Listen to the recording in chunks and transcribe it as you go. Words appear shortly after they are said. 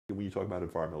When you talk about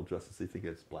environmental justice, they think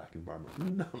it's black environmental.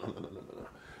 No.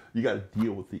 You got to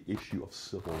deal with the issue of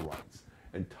civil rights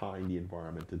and tying the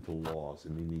environment into laws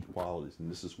and inequalities. And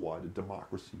this is why the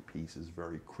democracy piece is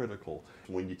very critical.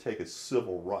 When you take a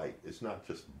civil right, it's not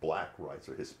just black rights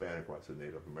or Hispanic rights or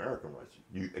Native American rights.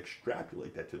 You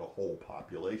extrapolate that to the whole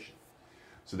population.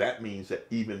 So that means that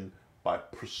even by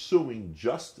pursuing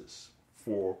justice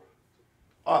for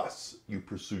us, you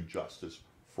pursue justice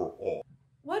for all.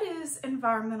 What is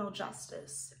environmental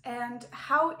justice, and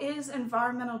how is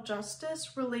environmental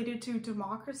justice related to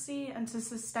democracy and to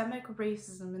systemic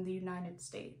racism in the United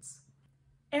States?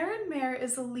 Aaron Mair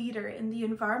is a leader in the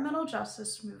environmental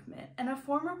justice movement and a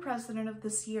former president of the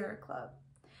Sierra Club.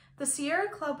 The Sierra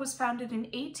Club was founded in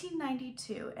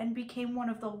 1892 and became one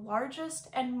of the largest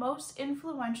and most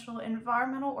influential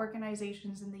environmental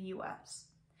organizations in the U.S.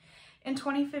 In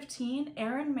 2015,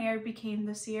 Aaron Mair became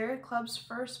the Sierra Club's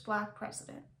first Black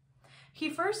president. He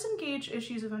first engaged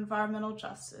issues of environmental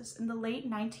justice in the late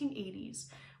 1980s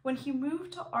when he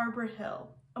moved to Arbor Hill,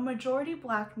 a majority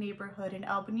Black neighborhood in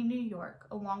Albany, New York,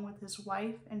 along with his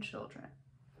wife and children.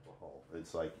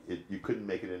 It's like you couldn't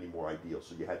make it any more ideal.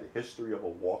 So you had the history of a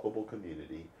walkable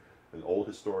community, an old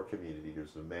historic community.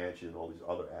 There's the mansion, all these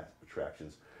other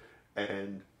attractions.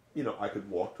 And, you know, I could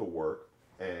walk to work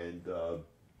and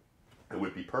it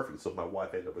would be perfect. So if my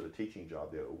wife ended up with a teaching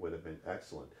job there, it would have been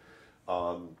excellent.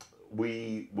 When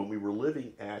we were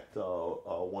living at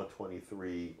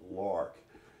 123 Lark,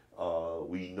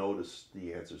 we noticed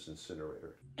the Answers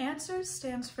incinerator. Answers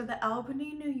stands for the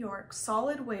Albany, New York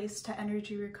Solid Waste to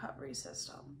Energy Recovery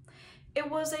System. It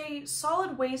was a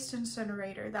solid waste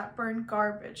incinerator that burned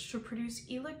garbage to produce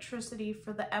electricity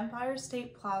for the Empire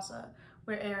State Plaza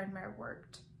where Aaron Mair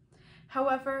worked.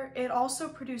 However, it also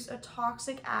produced a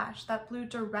toxic ash that blew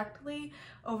directly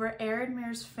over Aaron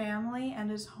Mair's family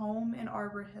and his home in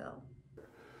Arbor Hill.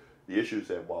 The issue is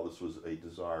that while this was a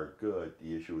desired good,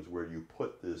 the issue is where you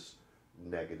put this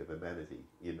negative amenity,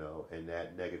 you know, and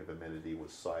that negative amenity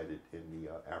was cited in the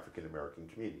African American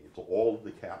community. So all of the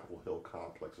Capitol Hill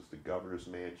complexes, the governor's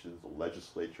mansions, the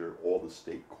legislature, all the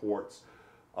state courts,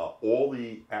 all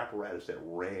the apparatus that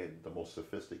ran the most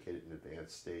sophisticated and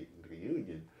advanced state in the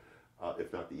Union,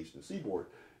 if not the Eastern Seaboard,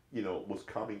 you know, was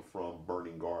coming from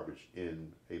burning garbage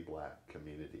in a Black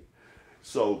community.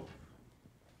 So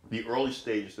the early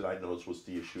stages that I noticed was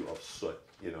the issue of soot.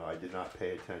 You know, I did not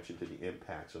pay attention to the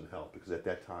impacts on health because at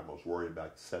that time I was worried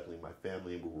about settling my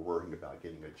family and we were worrying about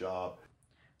getting a job.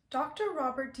 Dr.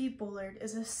 Robert D. Bullard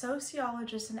is a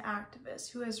sociologist and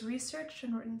activist who has researched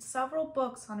and written several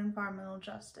books on environmental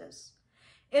justice.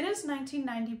 In his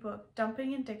 1990 book,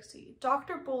 Dumping in Dixie,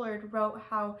 Dr. Bullard wrote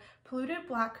how polluted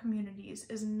Black communities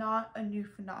is not a new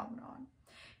phenomenon.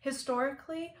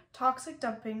 Historically, toxic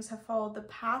dumpings have followed the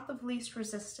path of least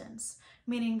resistance,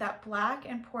 meaning that Black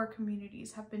and poor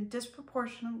communities have been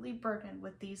disproportionately burdened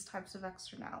with these types of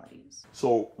externalities.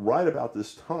 So right about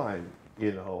this time,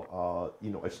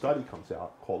 a study comes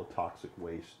out called The Toxic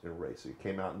Waste and Race. It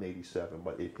came out in '87,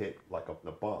 but it hit like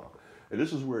a bomb. And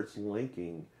this is where it's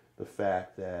linking the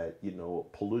fact that, you know,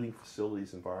 polluting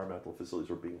facilities, environmental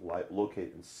facilities are being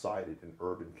located and sited in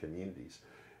urban communities.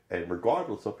 And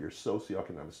regardless of your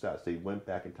socioeconomic status, they went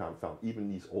back in time and found even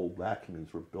these old Black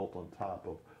communities were built on top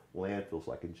of landfills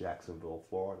like in Jacksonville,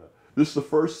 Florida. This is the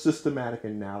first systematic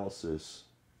analysis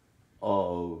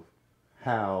of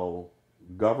how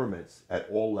governments at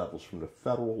all levels, from the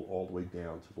federal all the way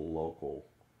down to the local,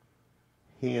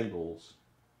 handles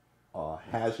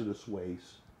hazardous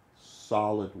waste,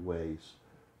 solid waste,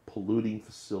 polluting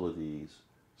facilities,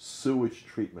 sewage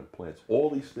treatment plants, all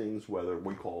these things, whether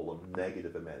we call them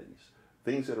negative amenities,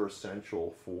 things that are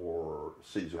essential for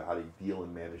cities, how they deal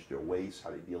and manage their waste,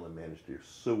 how they deal and manage their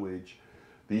sewage.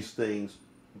 These things,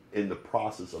 in the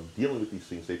process of dealing with these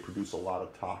things, they produce a lot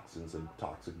of toxins and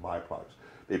toxic byproducts.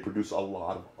 They produce a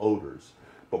lot of odors.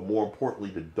 But more importantly,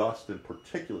 the dust and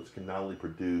particulates can not only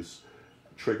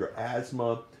trigger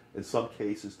asthma, in some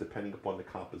cases, depending upon the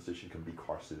composition, can be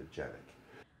carcinogenic.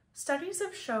 Studies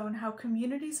have shown how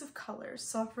communities of color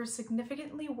suffer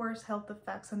significantly worse health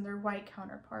effects than their white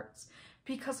counterparts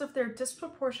because of their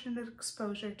disproportionate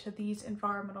exposure to these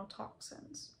environmental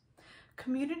toxins.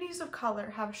 Communities of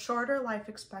color have shorter life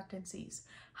expectancies,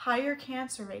 higher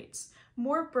cancer rates,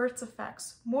 more birth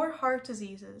defects, more heart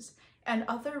diseases, and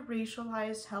other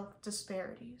racialized health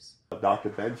disparities. Dr.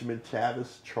 Benjamin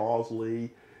Chavis, Charles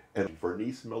Lee, and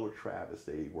Vernice Miller Travis,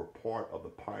 they were part of the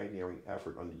pioneering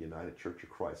effort on the United Church of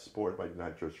Christ, supported by the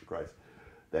United Church of Christ,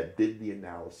 that did the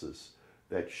analysis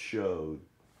that showed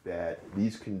that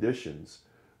these conditions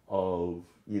of,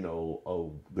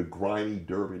 of the grimy,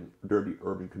 dirty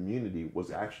urban community was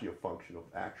actually a function of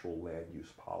actual land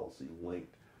use policy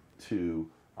linked to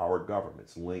our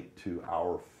governments, linked to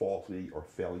our faulty or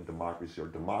failing democracy, or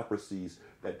democracies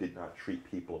that did not treat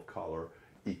people of color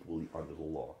equally under the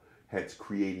law, hence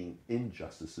creating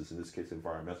injustices, in this case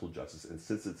environmental justice. And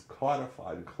since it's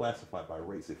codified and classified by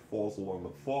race, it falls along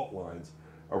the fault lines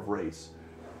of race.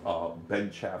 Ben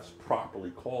Chaff's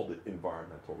properly called it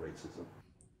environmental racism.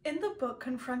 In the book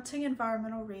Confronting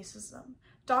Environmental Racism,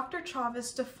 Dr.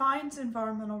 Chavez defines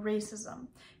environmental racism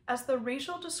as the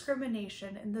racial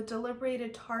discrimination in the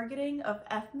deliberated targeting of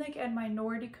ethnic and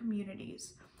minority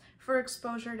communities for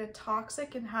exposure to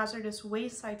toxic and hazardous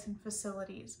waste sites and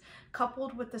facilities,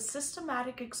 coupled with the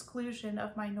systematic exclusion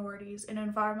of minorities in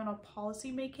environmental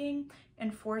policymaking,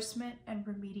 enforcement, and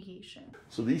remediation.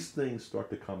 So these things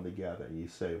start to come together, and you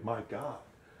say, my God,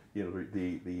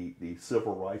 the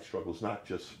civil rights struggle is not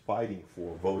just fighting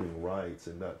for voting rights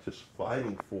and not just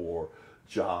fighting for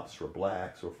jobs for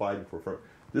blacks or fighting for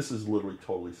this is literally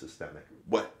totally systemic.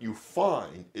 What you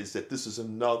find is that this is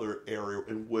another area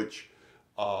in which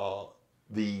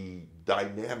the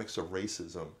dynamics of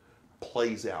racism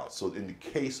plays out. So in the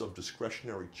case of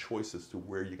discretionary choices to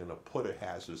where you're going to put a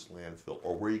hazardous landfill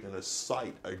or where you're going to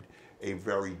site a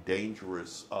very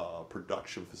dangerous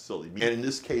production facility, and in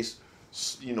this case,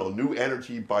 new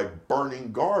energy by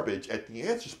burning garbage at the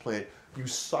Answers plant, you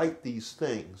cite these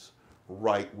things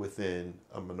right within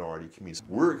a minority community.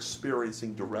 We're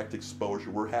experiencing direct exposure.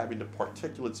 We're having the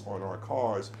particulates on our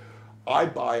cars. I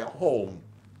buy a home,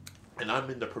 and I'm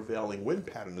in the prevailing wind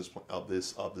pattern of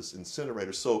this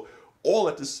incinerator. So all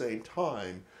at the same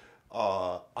time,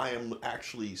 I am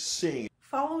actually seeing.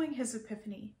 Following his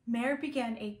epiphany, Mair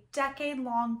began a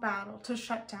decade-long battle to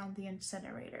shut down the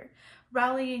incinerator,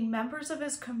 rallying members of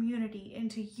his community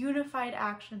into unified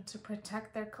action to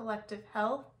protect their collective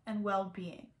health and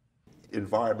well-being.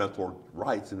 Environmental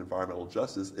rights and environmental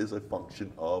justice is a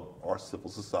function of our civil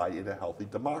society in a healthy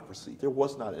democracy. There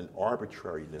was not an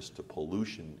arbitrariness to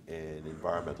pollution and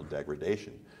environmental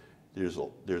degradation.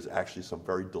 There's actually some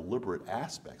very deliberate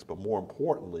aspects, but more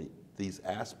importantly, these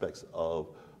aspects of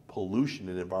pollution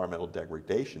and environmental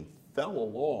degradation fell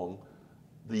along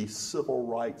the civil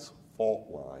rights fault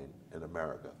line in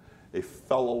America. They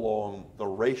fell along the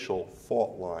racial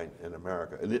fault line in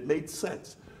America. And it made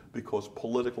sense because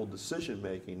political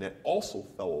decision-making that also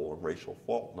fell along racial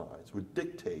fault lines would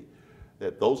dictate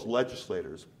that those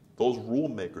legislators, those rule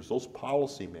makers, those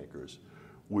policymakers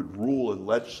would rule and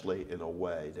legislate in a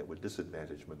way that would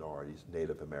disadvantage minorities,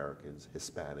 Native Americans,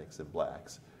 Hispanics, and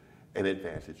blacks, and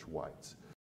advantage whites.